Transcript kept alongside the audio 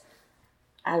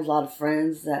I have a lot of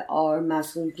friends that are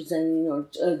masculine presenting or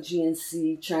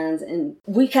GNC trans, and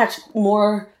we catch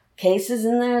more cases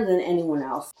in there than anyone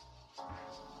else.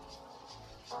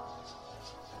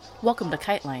 Welcome to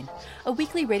KiteLine, a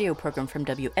weekly radio program from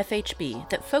WFHB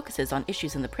that focuses on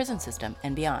issues in the prison system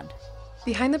and beyond.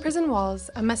 Behind the prison walls,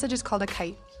 a message is called a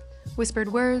kite.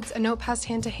 Whispered words, a note passed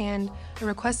hand to hand, a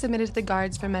request submitted to the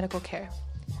guards for medical care.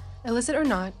 Illicit or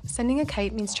not, sending a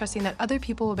kite means trusting that other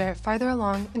people will bear it farther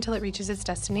along until it reaches its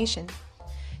destination.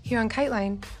 Here on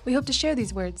KiteLine, we hope to share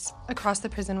these words across the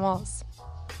prison walls.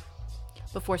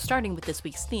 Before starting with this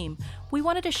week's theme, we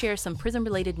wanted to share some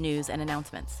prison-related news and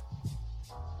announcements.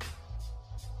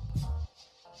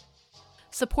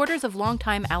 Supporters of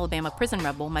longtime Alabama prison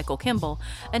rebel Michael Kimball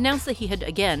announced that he had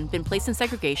again been placed in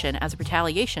segregation as a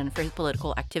retaliation for his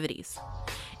political activities.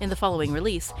 In the following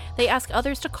release, they ask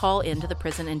others to call into the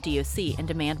prison and DOC and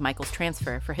demand Michael's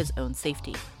transfer for his own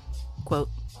safety. Quote,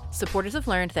 supporters have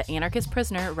learned that anarchist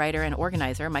prisoner, writer, and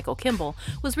organizer Michael Kimball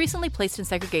was recently placed in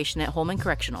segregation at Holman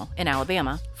Correctional in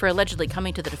Alabama for allegedly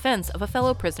coming to the defense of a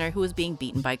fellow prisoner who was being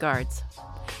beaten by guards.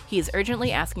 He is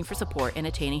urgently asking for support in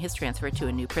attaining his transfer to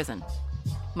a new prison.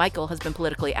 Michael has been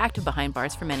politically active behind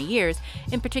bars for many years,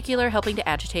 in particular helping to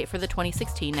agitate for the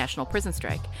 2016 National Prison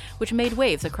Strike, which made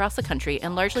waves across the country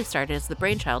and largely started as the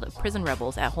brainchild of prison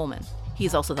rebels at Holman. He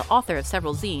is also the author of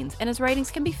several zines, and his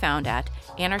writings can be found at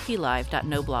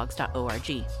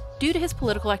anarchylive.noblogs.org. Due to his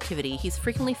political activity, he's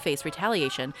frequently faced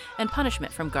retaliation and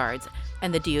punishment from guards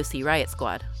and the DOC riot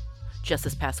squad. Just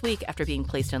this past week, after being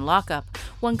placed in lockup,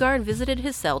 one guard visited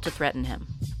his cell to threaten him.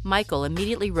 Michael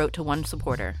immediately wrote to one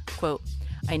supporter, quote,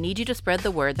 I need you to spread the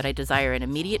word that I desire an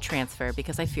immediate transfer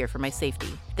because I fear for my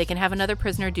safety. They can have another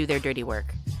prisoner do their dirty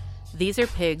work. These are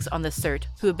pigs on the cert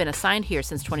who have been assigned here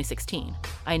since 2016.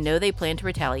 I know they plan to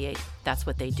retaliate. That's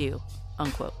what they do.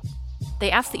 Unquote.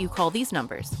 They ask that you call these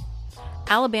numbers.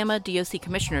 Alabama DOC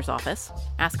Commissioner's Office,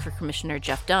 ask for Commissioner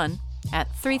Jeff Dunn at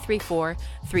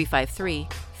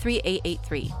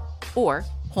 334-353-3883. Or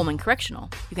Holman Correctional,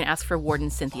 you can ask for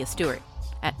Warden Cynthia Stewart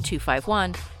at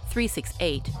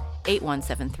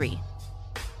 251-368-8173.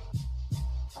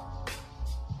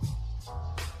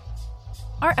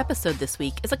 Our episode this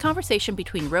week is a conversation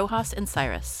between Rojas and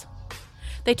Cyrus.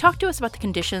 They talk to us about the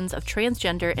conditions of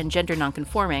transgender and gender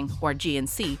nonconforming, or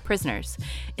GNC, prisoners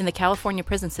in the California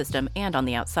prison system and on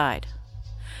the outside.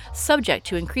 Subject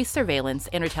to increased surveillance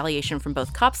and retaliation from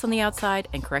both cops on the outside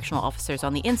and correctional officers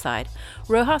on the inside,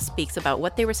 Rojas speaks about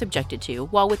what they were subjected to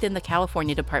while within the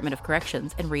California Department of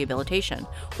Corrections and Rehabilitation,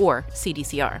 or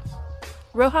CDCR.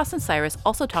 Rojas and Cyrus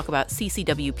also talk about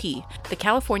CCWP, the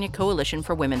California Coalition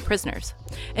for Women Prisoners,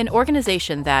 an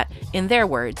organization that, in their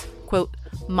words, quote,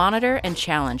 monitor and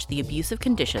challenge the abusive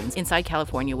conditions inside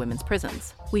California women's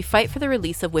prisons. We fight for the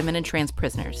release of women and trans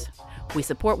prisoners. We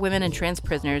support women and trans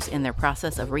prisoners in their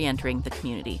process of re-entering the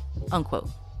community. Unquote.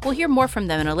 We'll hear more from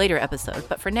them in a later episode,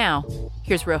 but for now,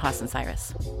 here's Rojas and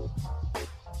Cyrus.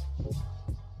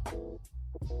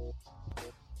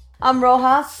 I'm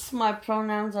Rojas. My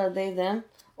pronouns are they, them,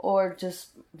 or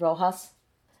just Rojas.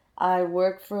 I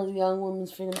work for the Young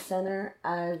Women's Freedom Center.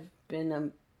 I've been a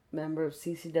member of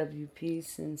CCWP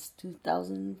since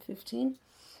 2015.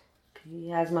 He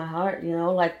has my heart,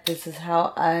 like this is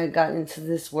how I got into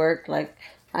this work. Like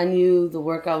I knew the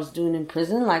work I was doing in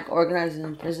prison, like organizing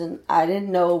in prison. I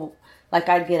didn't know like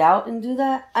I'd get out and do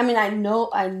that. I mean, I knew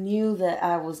that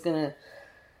I was going to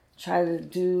try to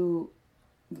do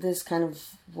this kind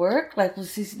of work, like with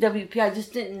CCWP. I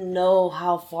just didn't know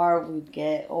how far we'd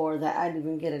get or that I'd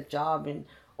even get a job in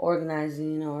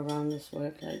organizing, around this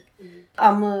work. Like,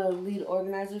 I'm a lead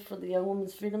organizer for the Young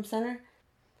Women's Freedom Center.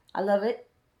 I love it.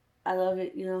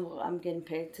 I'm getting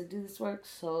paid to do this work,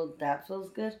 so that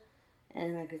feels good.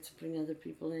 And I get to bring other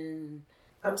people in.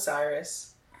 I'm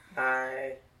Cyrus.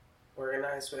 I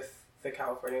organize with the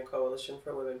California Coalition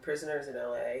for Women Prisoners in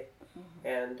LA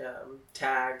and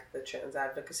TAG, the trans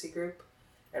advocacy group.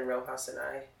 And Rojas and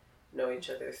I know each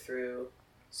other through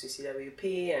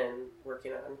CCWP and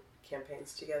working on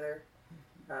campaigns together,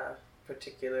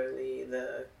 particularly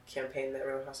the campaign that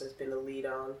Rojas has been a lead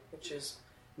on, which is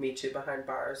Me Too Behind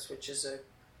Bars, which is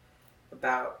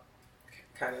about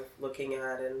kind of looking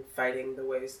at and fighting the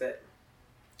ways that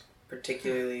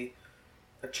particularly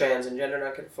trans and gender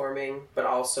nonconforming, but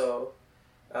also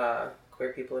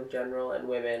queer people in general and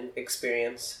women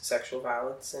experience sexual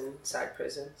violence inside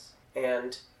prisons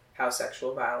and how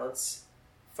sexual violence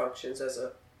functions as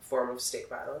a form of state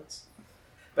violence.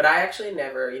 But I actually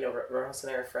never, Rojas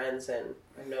and I are friends and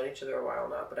I've known each other a while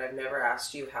now, but I've never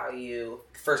asked you how you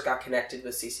first got connected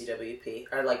with CCWP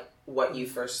or like what you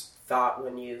first thought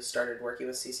when you started working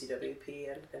with CCWP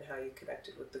and how you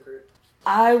connected with the group?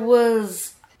 I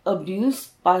was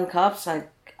abused by the cops.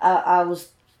 I was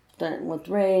threatened with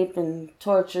rape and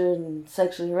tortured and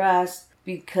sexually harassed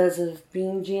because of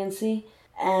being GNC.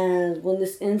 And when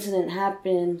this incident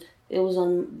happened, it was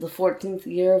on the 14th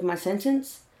year of my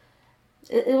sentence.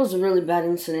 It was a really bad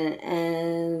incident,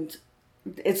 and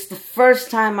it's the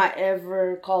first time I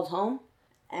ever called home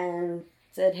and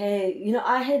said, hey, you know,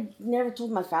 I had never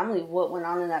told my family what went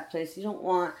on in that place. You don't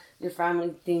want your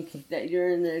family thinking that you're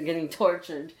in there getting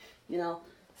tortured, you know.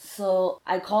 So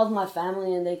I called my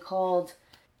family, and they called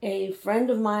a friend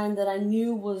of mine that I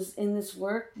knew was in this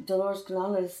work, Dolores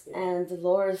Canales, and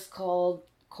Dolores called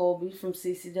Colby from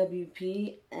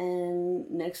CCWP,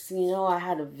 and next thing you know, I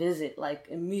had a visit, like,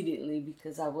 immediately,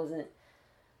 because I wasn't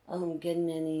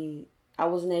I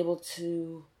wasn't able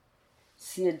to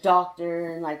see a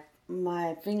doctor, and, like,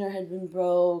 my finger had been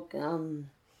broke, and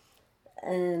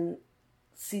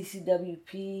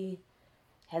CCWP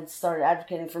had started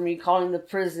advocating for me, calling the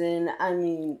prison,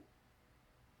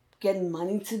 getting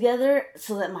money together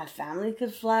so that my family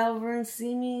could fly over and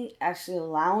see me, actually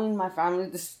allowing my family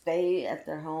to stay at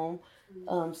their home.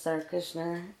 Sarah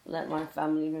Kushner let my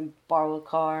family even borrow a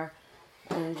car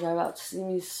and drive out to see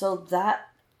me. So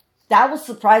that was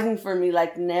surprising for me.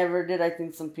 Like, never did I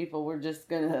think some people were just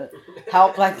gonna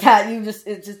help like that.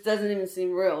 It just doesn't even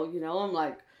seem real, you know? I'm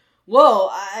like, whoa,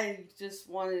 I just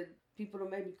wanted people to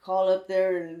maybe call up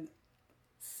there and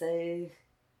say,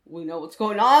 we know what's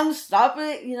going on, stop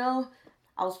it, you know.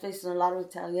 I was facing a lot of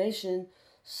retaliation.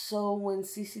 So when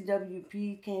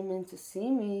CCWP came in to see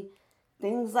me,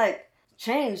 things like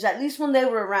changed, at least when they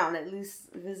were around, at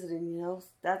least visiting, you know.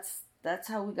 That's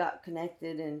how we got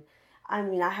connected. And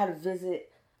I had a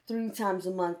visit 3 times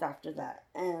a month after that.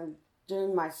 And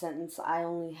during my sentence, I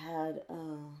only had,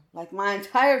 my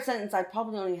entire sentence, I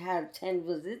probably only had 10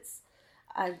 visits.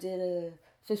 I did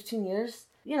 15 years.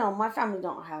 You know, my family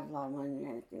don't have a lot of money or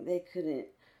anything. They couldn't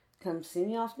come see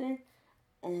me often,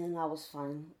 and I was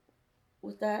fine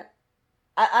with that.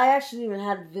 I actually even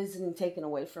had visiting taken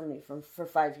away from me for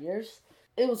 5 years.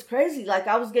 It was crazy. Like,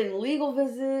 I was getting legal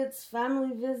visits,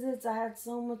 family visits. I had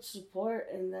so much support,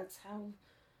 and that's how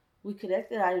we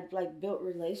connected. I, built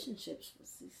relationships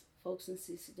with these folks in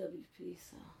CCWP,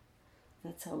 so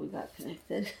that's how we got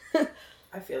connected.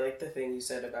 I feel like the thing you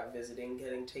said about visiting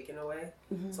getting taken away,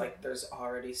 it's like there's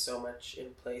already so much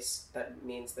in place that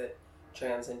means that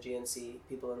trans and GNC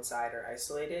people inside are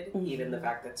isolated. Even the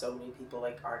fact that so many people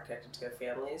aren't connected to their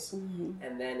families.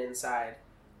 And then inside,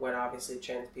 when obviously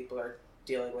trans people are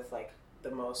dealing with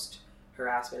the most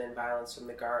harassment and violence from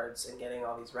the guards and getting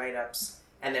all these write-ups,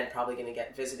 and then probably going to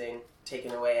get visiting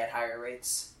taken away at higher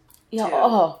rates.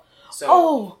 Yeah.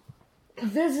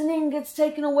 Visiting gets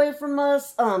taken away from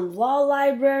us. The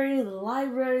library,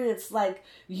 it's like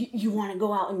you want to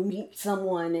go out and meet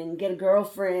someone and get a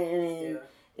girlfriend, and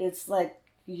it's like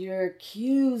you're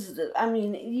accused.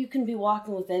 You can be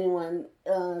walking with anyone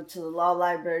to the law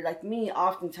library. Like me,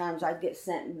 oftentimes I'd get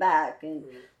sent back, and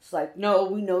it's like, no,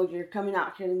 we know you're coming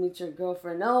out here to meet your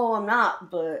girlfriend. No, I'm not,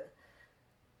 but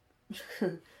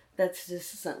that's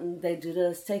just something they do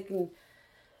to us.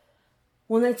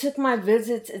 When they took my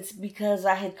visits, it's because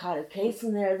I had caught a case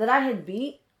in there that I had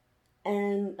beat.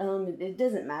 And it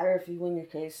doesn't matter if you win your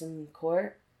case in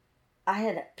court. I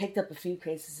had picked up a few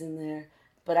cases in there,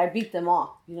 but I beat them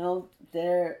all. You know,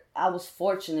 I was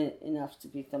fortunate enough to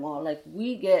beat them all.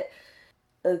 We get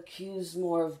accused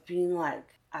more of being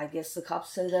I guess the cops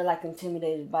say they're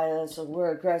intimidated by us, or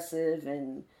we're aggressive.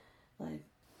 And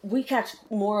we catch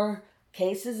more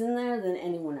cases in there than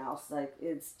anyone else.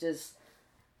 It's just...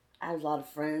 I have a lot of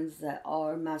friends that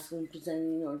are masculine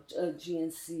presenting or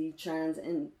GNC trans,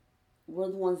 and we're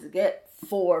the ones that get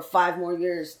 4 or 5 more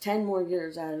years, 10 more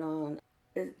years added on.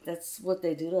 That's what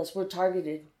they do to us. We're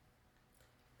targeted.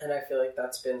 And I feel like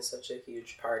that's been such a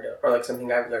huge part of, or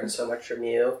something I've learned so much from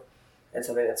you, and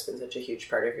something that's been such a huge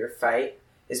part of your fight,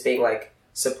 is being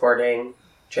supporting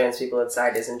trans people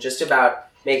inside isn't just about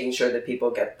making sure that people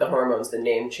get the hormones, the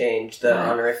name change, the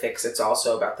honorifics. It's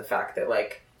also about the fact that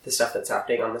the stuff that's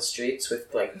happening on the streets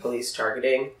with police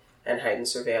targeting and heightened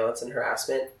surveillance and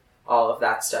harassment, all of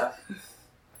that stuff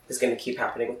is going to keep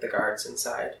happening with the guards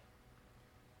inside.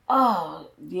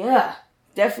 Oh, yeah,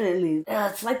 definitely.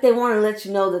 It's like they want to let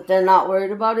you know that they're not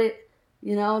worried about it.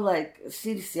 You know,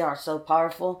 CDC are so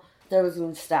powerful. There was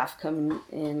even staff coming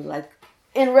in,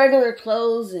 in regular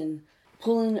clothes and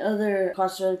pulling other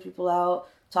incarcerated people out,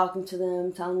 talking to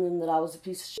them, telling them that I was a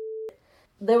piece of shit.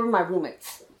 They were my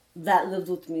roommates that lived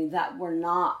with me, that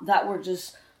were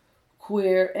just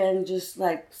queer and just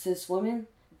cis women.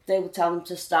 they would tell them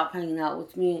to stop hanging out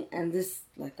with me. And this,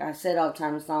 like I said all the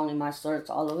time, it's not only my story, it's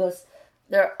all of us.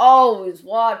 They're always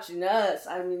watching us.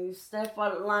 I mean, you step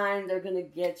out of line, they're going to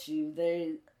get you.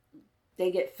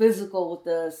 They get physical with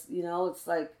us, you know. It's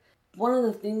like one of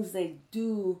the things they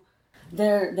do,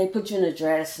 they put you in a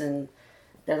dress and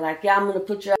they're like, yeah, I'm going to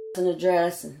put your ass in a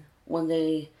dress. And when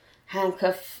they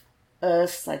handcuff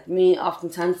us, like me,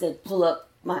 oftentimes they pull up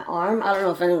my arm. I don't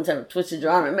know if anyone's ever twisted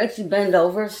your arm. It makes you bend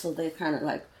over, so they kind of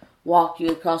like walk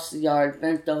you across the yard,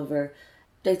 bent over.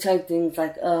 They tell you things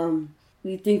like,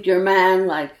 you think you're a man?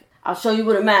 Like, I'll show you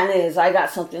what a man is. I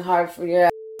got something hard for your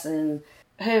ass. And,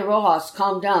 hey, Rojas,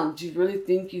 calm down. Do you really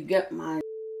think you get my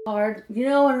hard? You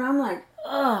know, and I'm like,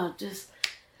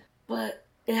 but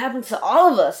it happens to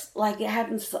all of us. Like, it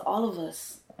happens to all of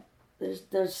us.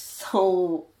 There's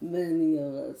so many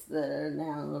of us that are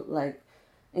now, like,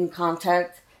 in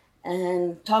contact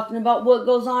and talking about what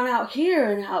goes on out here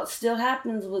and how it still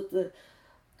happens with the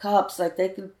cops. Like, they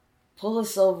could pull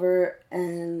us over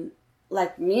and,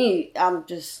 like me,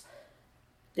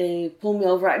 they pull me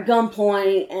over at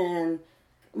gunpoint, and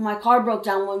my car broke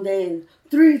down one day, and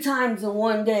 3 times in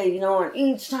one day, you know, and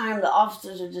each time the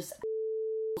officers are just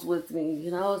with me, you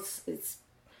know. It's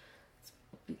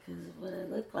because of what I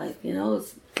look like, you know.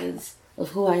 It's because of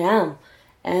who I am.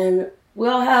 And we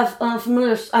all have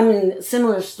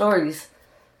similar stories,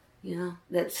 you know.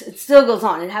 It still goes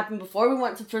on. It happened before we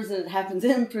went to prison, it happens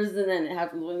in prison, and it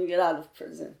happens when you get out of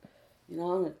prison. You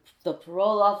know, and the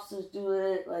parole officers do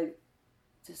it, like,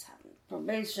 just having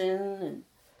probation, and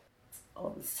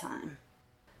all this time.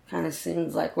 Kind of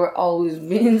seems like we're always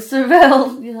being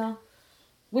surveilled, you know.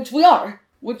 Which we are,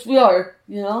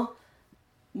 you know.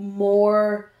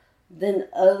 More than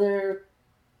other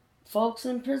folks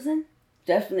in prison.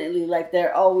 Definitely, like,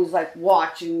 they're always, like,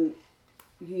 watching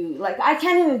you. Like, I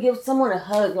can't even give someone a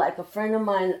hug. Like, a friend of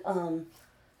mine,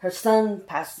 her son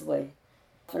passed away.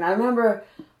 And I remember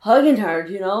hugging her,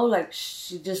 you know, like,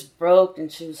 she just broke and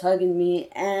she was hugging me.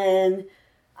 And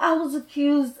I was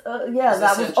accused,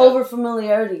 that was over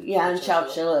familiarity. Yeah, in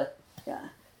Chowchilla. Yeah,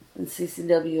 in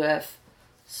CCWF.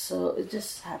 So it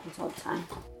just happens all the time.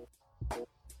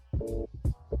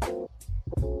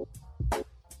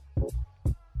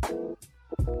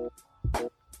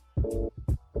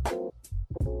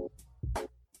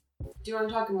 Do you want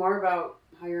to talk more about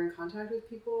how you're in contact with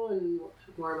people and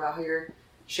more about how you're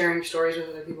sharing stories with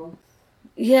other people?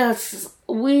 Yes,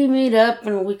 we meet up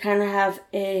and we kind of have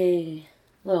a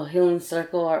little healing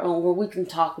circle, our own, where we can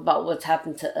talk about what's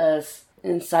happened to us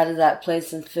inside of that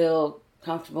place and feel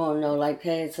comfortable and know, like,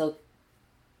 hey, it's all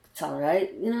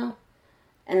right, you know?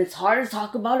 And it's hard to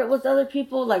talk about it with other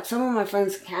people. Like, some of my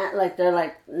friends can't, like, they're,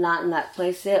 like, not in that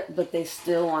place yet, but they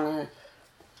still want to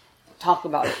talk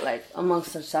about it, like,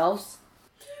 amongst themselves.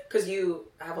 Because you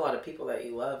have a lot of people that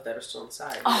you love that are still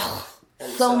inside. Oh,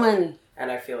 so many.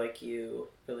 And I feel like you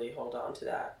really hold on to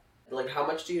that. Like, how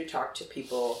much do you talk to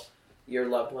people, your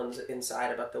loved ones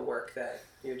inside, about the work that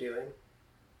you're doing?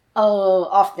 Oh,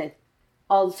 often.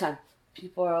 All the time.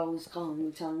 People are always calling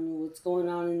me, telling me what's going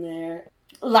on in there.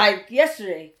 Like,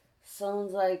 yesterday,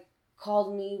 someone's, like,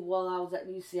 called me while I was at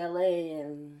UCLA,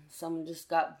 and someone just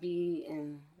got beat,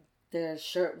 and their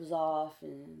shirt was off,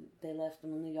 and they left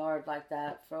them in the yard like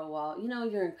that for a while. You know,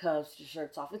 you're in cuffs, your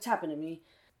shirt's off. It's happened to me.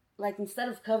 Like, instead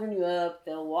of covering you up,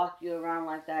 they'll walk you around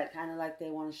like that, kind of like they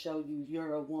want to show you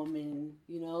you're a woman,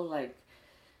 you know, like,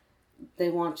 they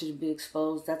want you to be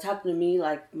exposed. That's happened to me.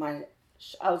 Like,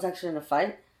 I was actually in a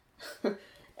fight,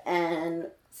 and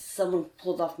someone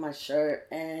pulled off my shirt,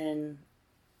 and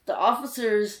the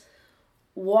officers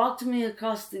walked me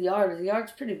across the yard. The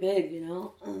yard's pretty big, you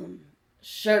know,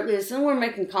 shirtless, and we're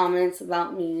making comments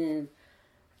about me, and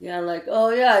yeah, like, oh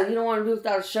yeah, you don't want to be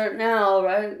without a shirt now,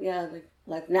 right? Yeah,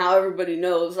 like now everybody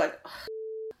knows, like,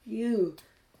 you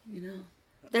know.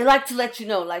 They like to let you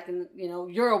know, like, you know,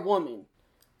 you're a woman,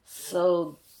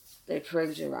 so they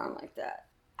parade you around like that.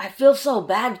 I feel so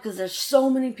bad because there's so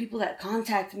many people that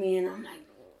contact me, and I'm like,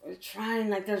 we're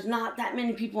trying, like, there's not that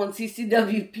many people in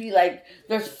CCWP, like,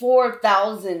 there's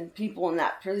 4,000 people in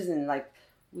that prison, like,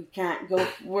 we can't go,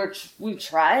 we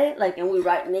try, like, and we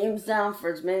write names down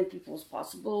for as many people as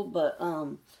possible, but,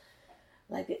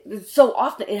 like, it's so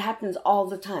often, it happens all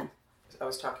the time. I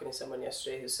was talking to someone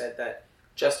yesterday who said that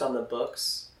just on the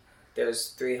books, there's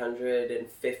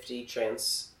 350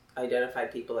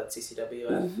 trans-identified people at CCWF,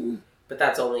 mm-hmm. But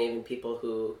that's only even people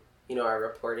who, you know, are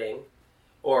reporting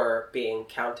or being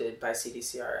counted by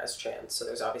CDCR as trans. So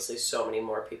there's obviously so many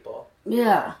more people.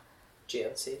 Yeah.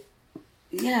 GNC.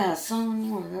 Yeah, so many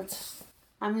more.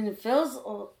 It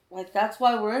feels like that's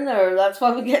why we're in there. That's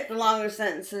why we get the longer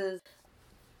sentences.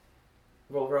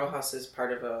 Well, Rojas is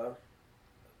part of a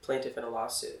plaintiff in a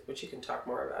lawsuit, which you can talk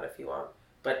more about if you want.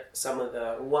 But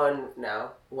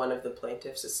one of the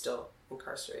plaintiffs is still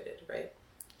incarcerated, right?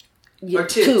 Yeah, or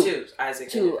two,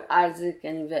 Isaac and Yvette. Isaac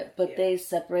and Yvette. But they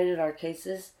separated our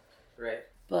cases. Right.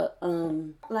 But,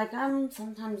 I'm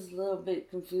sometimes a little bit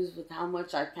confused with how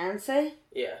much I can say.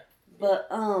 Yeah. But,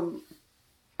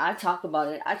 I talk about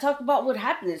it. I talk about what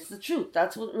happened. It's the truth.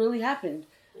 That's what really happened.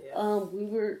 Yeah. We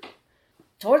were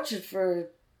tortured for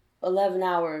 11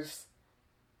 hours.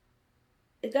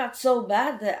 It got so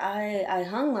bad that I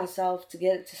hung myself to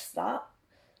get it to stop,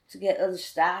 to get other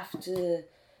staff to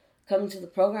come to the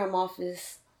program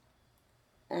office,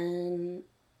 and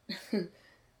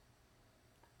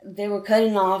they were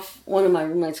cutting off one of my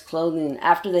roommates' clothing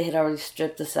after they had already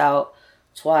stripped us out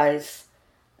twice,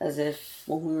 as if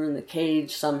when we were in the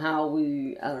cage somehow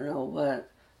I don't know,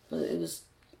 but it was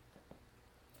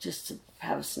just to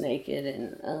have us naked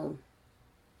and,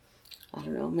 I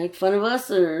don't know, make fun of us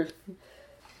or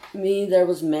me. There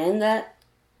was men that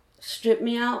stripped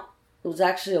me out. It was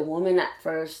actually a woman at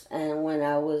first, and when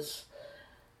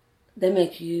they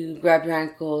make you grab your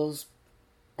ankles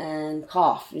and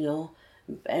cough,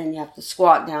 and you have to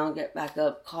squat down, get back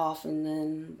up, cough, and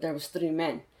then there was 3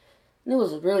 men. And it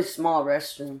was a really small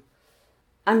restroom.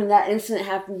 I mean, that incident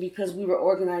happened because we were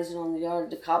organizing on the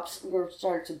yard. The cops were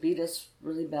starting to beat us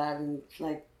really bad, and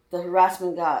the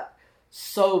harassment got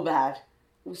so bad.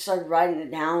 We started writing it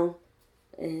down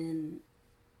and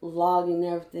logging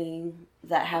everything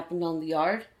that happened on the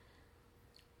yard.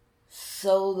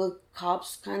 So the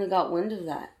cops kind of got wind of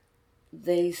that.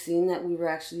 They seen that we were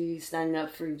actually standing up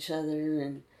for each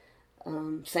other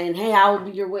and saying, hey, I will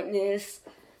be your witness.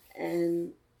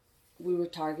 And we were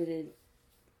targeted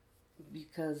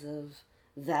because of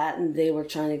that. And they were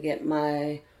trying to get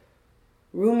my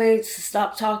roommates to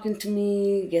stop talking to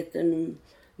me,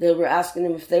 they were asking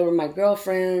them if they were my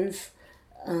girlfriends.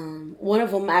 One of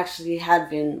them actually had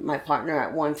been my partner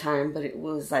at one time, but it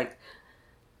was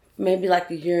maybe a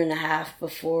year and a half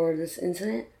before this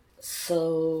incident.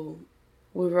 So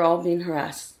we were all being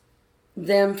harassed.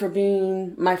 Them for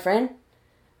being my friend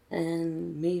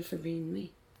and me for being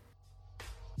me.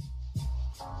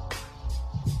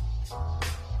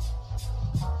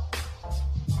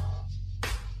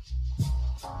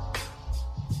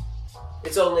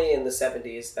 It's only in the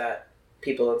 70s that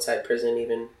people inside prison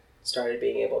even started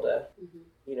being able to,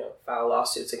 file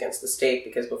lawsuits against the state,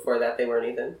 because before that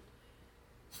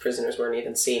prisoners weren't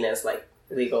even seen as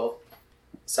legal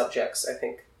subjects. I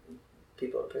think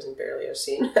people in prison barely are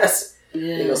seen as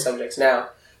legal subjects now.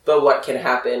 But what can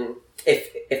happen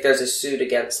if there's a suit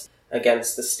against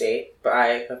the state by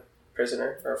a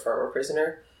prisoner or a former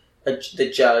prisoner,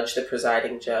 the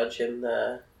presiding judge in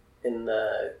the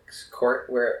court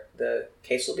where the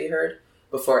case will be heard,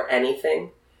 before anything,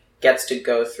 gets to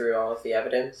go through all of the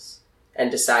evidence and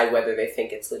decide whether they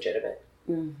think it's legitimate,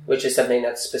 which is something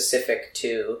that's specific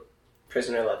to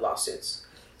prisoner-led lawsuits.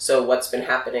 So what's been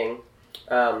happening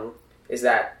is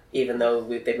that even though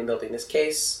they've been building this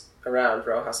case around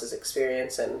Rojas's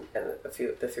experience and the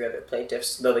 3 other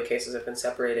plaintiffs, though the cases have been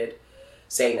separated,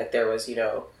 saying that there was,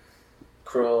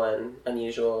 cruel and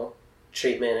unusual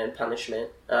treatment and punishment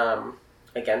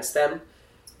against them,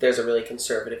 there's a really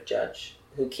conservative judge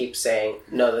who keeps saying,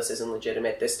 no, this isn't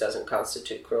legitimate, this doesn't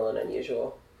constitute cruel and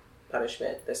unusual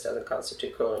punishment, this doesn't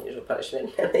constitute cruel and unusual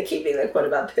punishment. And they keep being like, what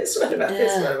about this, what about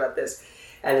this, what about this?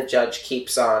 And the judge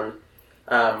keeps on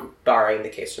barring the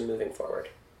case from moving forward,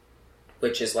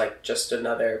 which is just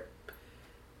another,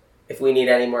 if we need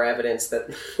any more evidence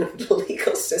that the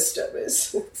legal system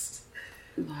is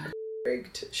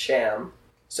rigged sham.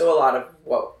 So a lot of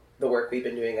what the work we've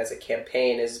been doing as a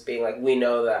campaign is being we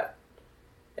know that,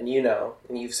 and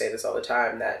and you say this all the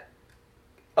time, that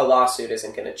a lawsuit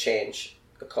isn't going to change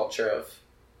a culture of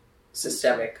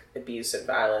systemic abuse and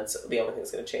violence. The only thing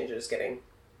that's going to change it is getting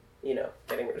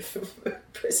rid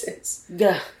of prisons.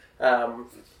 Yeah.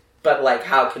 But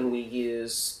how can we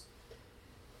use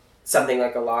something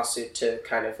like a lawsuit to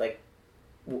kind of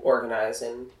organize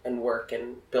and work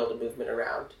and build a movement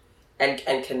around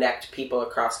and connect people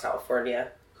across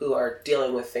California who are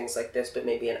dealing with things like this, but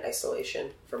maybe in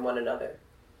isolation from one another,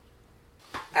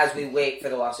 as we wait for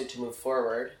the lawsuit to move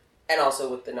forward, and also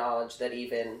with the knowledge that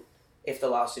even if the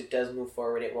lawsuit does move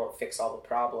forward, it won't fix all the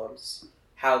problems.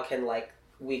 How can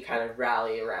we kind of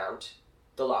rally around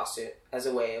the lawsuit as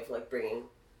a way of bringing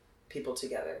people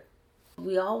together?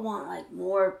 We all want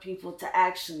more people to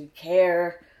actually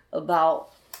care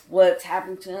about what's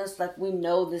happened to us. We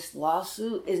know this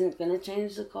lawsuit isn't going to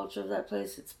change the culture of that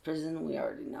place. It's prison, we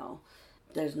already know.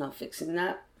 There's no fixing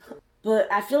that.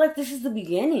 But I feel this is the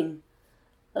beginning.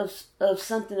 of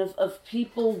something, of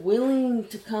people willing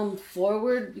to come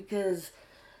forward, because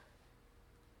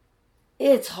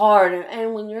it's hard.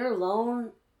 And when you're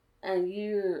alone and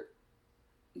you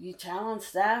tell on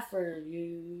staff, or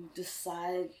you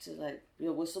decide to like be a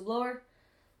whistleblower,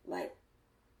 like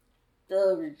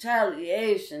the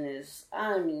retaliation is,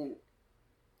 I mean,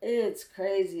 it's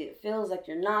crazy. It feels like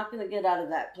you're not going to get out of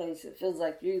that place. It feels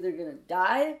like you're either going to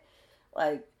die,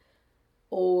 like,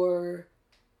 or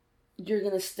you're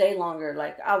going to stay longer.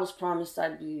 Like, I was promised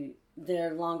I'd be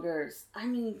there longer. I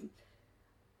mean,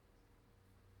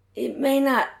 it may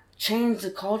not change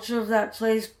the culture of that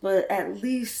place, but at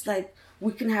least, like,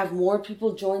 we can have more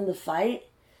people join the fight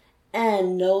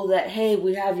and know that, hey,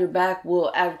 we have your back.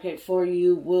 We'll advocate for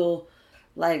you. We'll,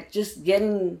 like, just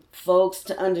getting folks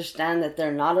to understand that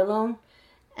they're not alone,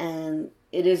 and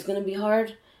it is going to be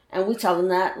hard. And we tell them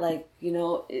that, like, you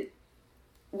know,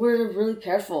 we're really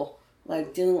careful,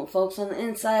 like, dealing with folks on the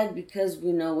inside, because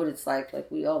we know what it's like.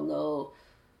 Like, we all know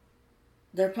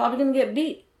they're probably going to get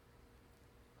beat.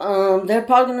 They're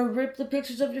probably going to rip the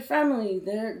pictures of your family.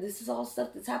 This is all stuff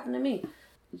that's happened to me.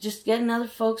 Just getting other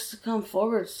folks to come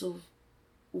forward so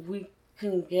we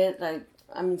can get, like,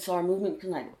 I mean, so our movement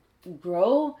can, like,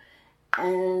 grow,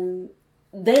 and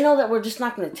they know that we're just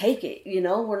not going to take it, you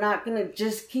know? We're not going to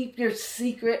just keep your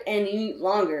secret any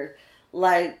longer.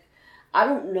 Like, I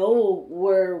don't know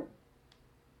where,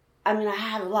 I mean, I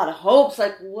have a lot of hopes,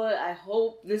 like, what, I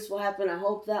hope this will happen, I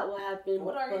hope that will happen.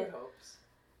 What are your hopes?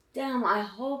 Damn, I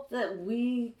hope that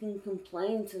we can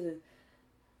complain to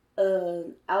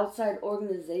an outside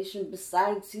organization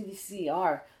besides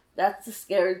CDCR. That's the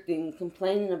scary thing,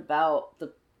 complaining about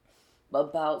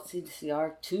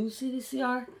CDCR to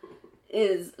CDCR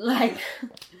is like,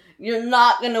 you're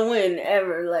not gonna win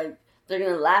ever. Like, they're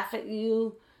gonna laugh at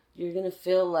you. You're gonna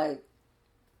feel like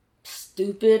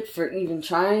stupid for even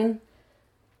trying.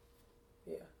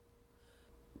 Yeah.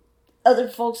 Other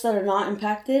folks that are not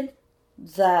impacted,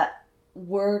 that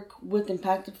work with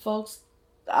impacted folks,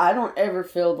 I don't ever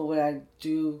feel the way I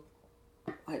do,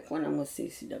 like, when I'm with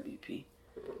CCWP.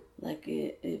 Like,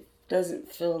 it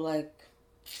doesn't feel like,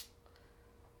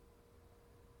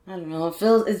 I don't know,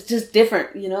 it's just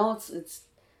different, you know?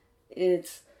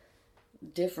 It's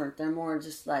different. They're more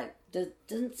just like,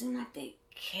 doesn't seem like they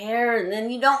care, and then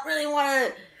you don't really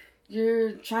want to,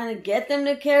 you're trying to get them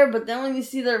to care, but then when you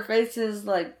see their faces,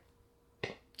 like,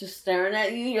 just staring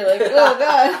at you, you're like, oh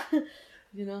God.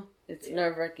 You know, it's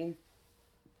nerve-wracking.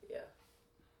 Yeah.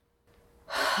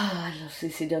 I love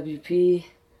CCWP.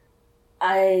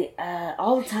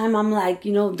 All the time I'm like,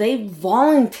 you know, they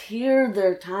volunteer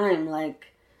their time,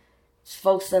 like,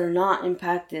 folks that are not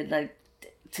impacted, like,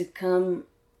 to come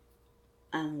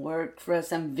and work for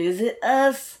us and visit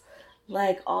us.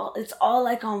 Like, it's all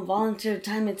like on volunteer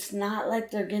time. It's not like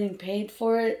they're getting paid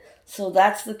for it. So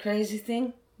that's the crazy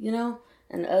thing, you know?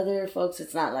 And other folks,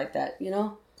 it's not like that, you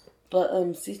know? But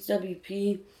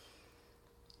CWP,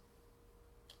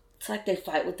 it's like they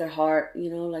fight with their heart, you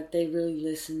know? Like, they really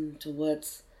listen to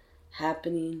what's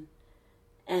happening.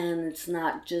 And it's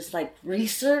not just like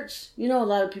research. You know, a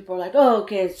lot of people are like, oh,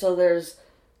 okay, so there's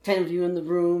 10 of you in the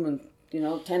room, and, you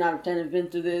know, 10 out of 10 have been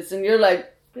through this. And you're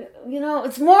like, you know,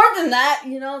 it's more than that,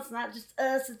 you know? It's not just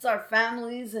us, it's our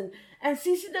families. And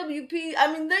CCWP,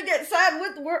 I mean, they get sad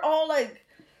with, we're all like,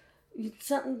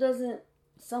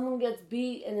 someone gets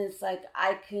beat, and it's like,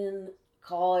 I can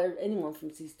call anyone from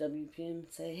CCWP and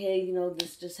say, hey, you know,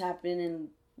 this just happened, and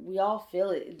we all feel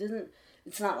it.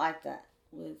 It's not like that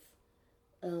with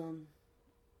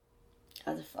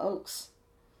other folks,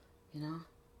 you know?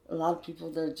 A lot of people,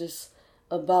 they're just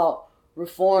about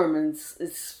reform, and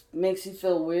it's makes you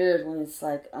feel weird when it's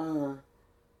like,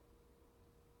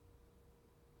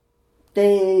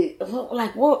 they,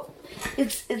 like, what,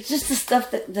 it's just the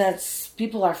stuff that's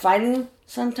people are fighting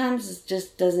sometimes. It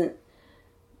just doesn't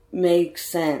make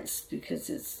sense, because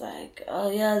it's like,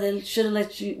 oh yeah, they should have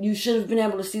let you should have been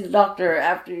able to see the doctor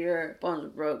after your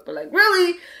bones broke, but like,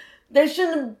 really? They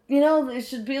shouldn't, you know, they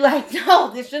should be like,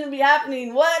 no, this shouldn't be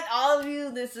happening. What? All of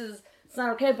you, it's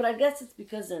not okay. But I guess it's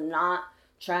because they're not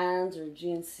trans or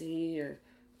GNC or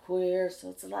queer, so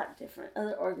it's a lot different.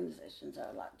 Other organizations are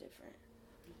a lot different.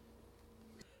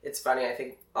 It's funny, I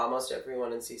think almost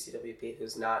everyone in CCWP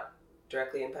who's not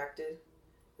directly impacted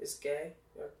is gay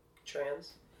or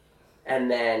trans.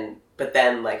 But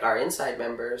then, like, our inside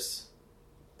members,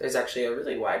 there's actually a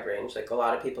really wide range. Like, a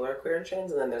lot of people are queer and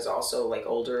trans, and then there's also, like,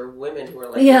 older women who are,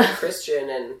 like, really Christian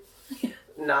and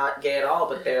not gay at all,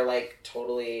 but they're, like,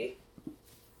 totally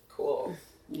cool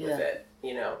with it.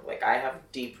 You know, like, I have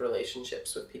deep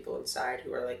relationships with people inside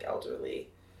who are, like, elderly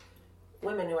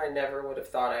women who I never would have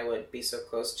thought I would be so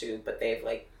close to, but they've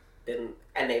like been,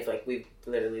 and they've like, we've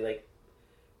literally like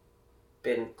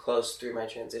been close through my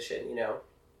transition, you know,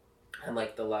 and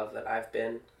like the love that I've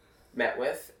been met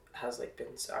with has like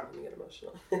been, so I'm gonna get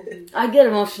emotional. I get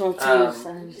emotional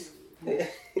too.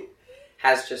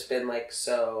 Has just been like,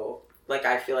 so like,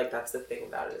 I feel like that's the thing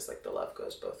about it, is like the love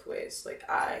goes both ways. Like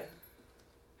I'm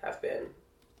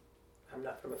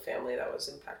not from a family that was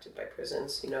impacted by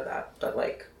prisons, you know that, but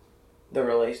like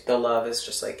the love is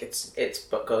just like, it's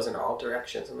goes in all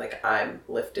directions, and like I'm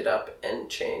lifted up and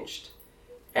changed,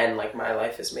 and like my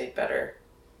life is made better,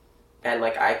 and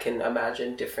like I can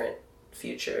imagine different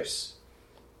futures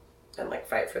and like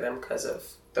fight for them because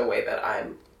of the way that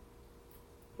I'm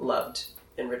loved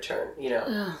in return, you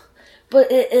know.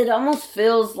 But it almost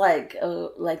feels like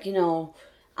you know,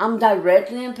 I'm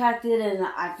directly impacted, and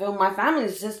I feel my family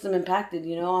system impacted,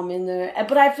 you know, I'm in there.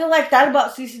 But I feel like that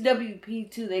about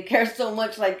CCWP too. They care so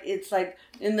much, like it's like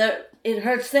it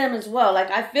hurts them as well.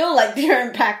 Like I feel like they're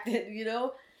impacted, you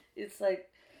know. It's like,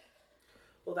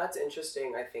 well, that's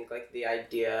interesting. I think like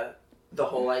the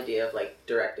whole idea of like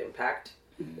direct impact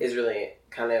is really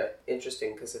kind of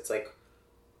interesting, because it's like,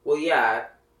 well, yeah,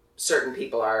 certain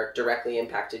people are directly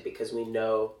impacted because we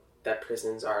know that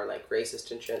prisons are like racist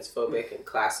and transphobic and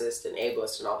classist and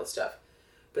ableist and all this stuff.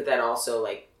 But then also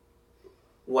like,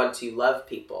 once you love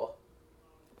people,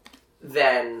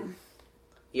 then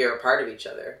you're a part of each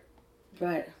other.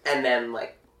 right. And then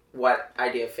like, what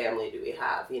idea of family do we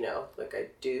have? You know, like I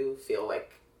do feel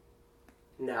like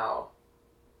now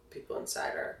people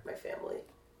inside are my family.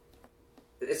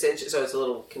 So it's a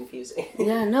little confusing.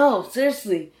 Yeah, no,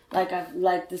 seriously.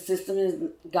 Like the system has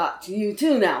got to you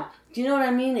too now. Do you know what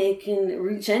I mean? It can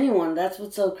reach anyone. That's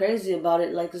what's so crazy about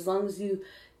it. Like, as long as you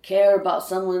care about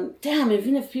someone, damn,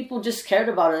 even if people just cared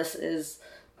about us as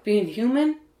being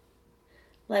human,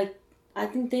 like, I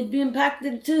think they'd be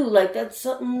impacted too. Like, that's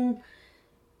something,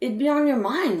 it'd be on your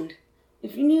mind.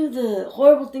 If you knew the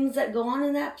horrible things that go on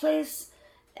in that place,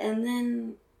 and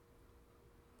then,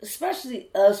 especially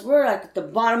us, we're like at the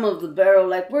bottom of the barrel,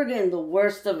 like we're getting the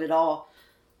worst of it all.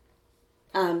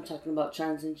 I'm talking about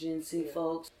trans and GNC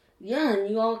folks. Yeah, and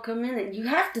you all come in and you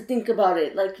have to think about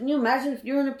it. Like, can you imagine if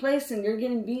you're in a place and you're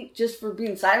getting beat just for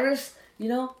being Cyrus, you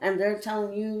know, and they're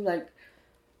telling you, like,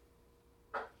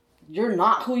 you're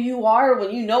not who you are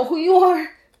when you know who you are,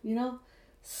 you know?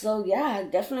 So, yeah, I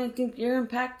definitely think you're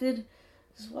impacted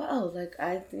as well. Like,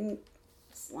 I think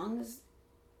as long as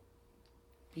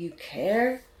you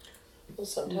care. Well,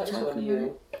 sometimes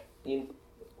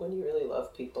when you really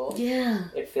love people, yeah,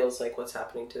 it feels like what's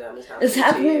happening to them is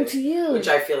happening to you. Which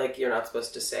I feel like you're not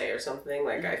supposed to say or something.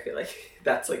 Like, I feel like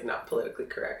that's like not politically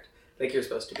correct. Like, you're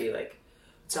supposed to be like,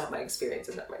 it's not my experience,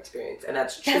 it's not my experience. And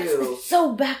that's true. That's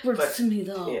so backwards to me,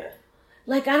 though. Yeah.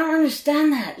 Like, I don't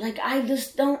understand that. Like, I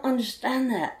just don't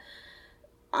understand that.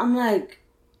 I'm like,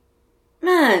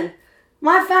 man,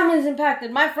 my family's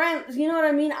impacted. My friends, you know what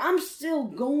I mean? I'm still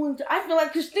going through... I feel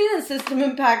like Christina's system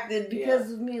impacted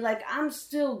because of me. Like, I'm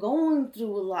still going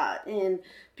through a lot. And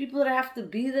people that have to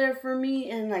be there for me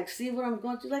and, like, see what I'm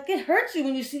going through. Like, it hurts you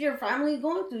when you see your family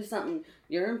going through something.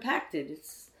 You're impacted.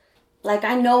 It's... Like,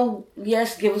 I know,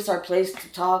 yes, give us our place to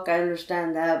talk. I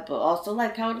understand that. But also,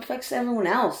 like, how it affects everyone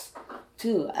else,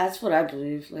 too. That's what I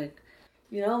believe. Like...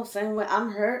 You know, same way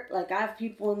I'm hurt. Like, I have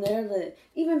people in there that,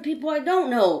 even people I don't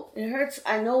know, it hurts.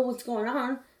 I know what's going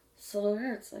on, so it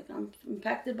hurts. Like, I'm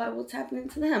impacted by what's happening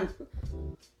to them.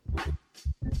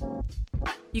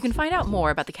 You can find out more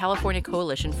about the California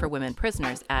Coalition for Women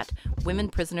Prisoners at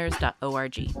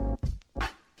womenprisoners.org.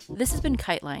 This has been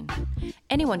KiteLine.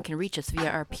 Anyone can reach us via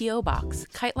our P.O. Box,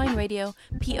 KiteLine Radio,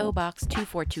 P.O. Box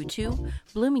 2422,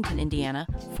 Bloomington, Indiana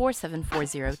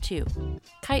 47402.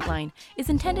 KiteLine is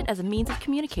intended as a means of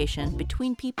communication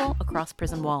between people across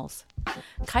prison walls.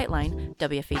 KiteLine,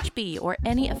 WFHB, or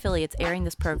any affiliates airing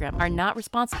this program are not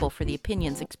responsible for the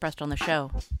opinions expressed on the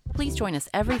show. Please join us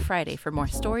every Friday for more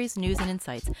stories, news, and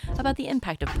insights about the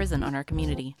impact of prison on our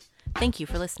community. Thank you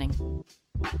for listening.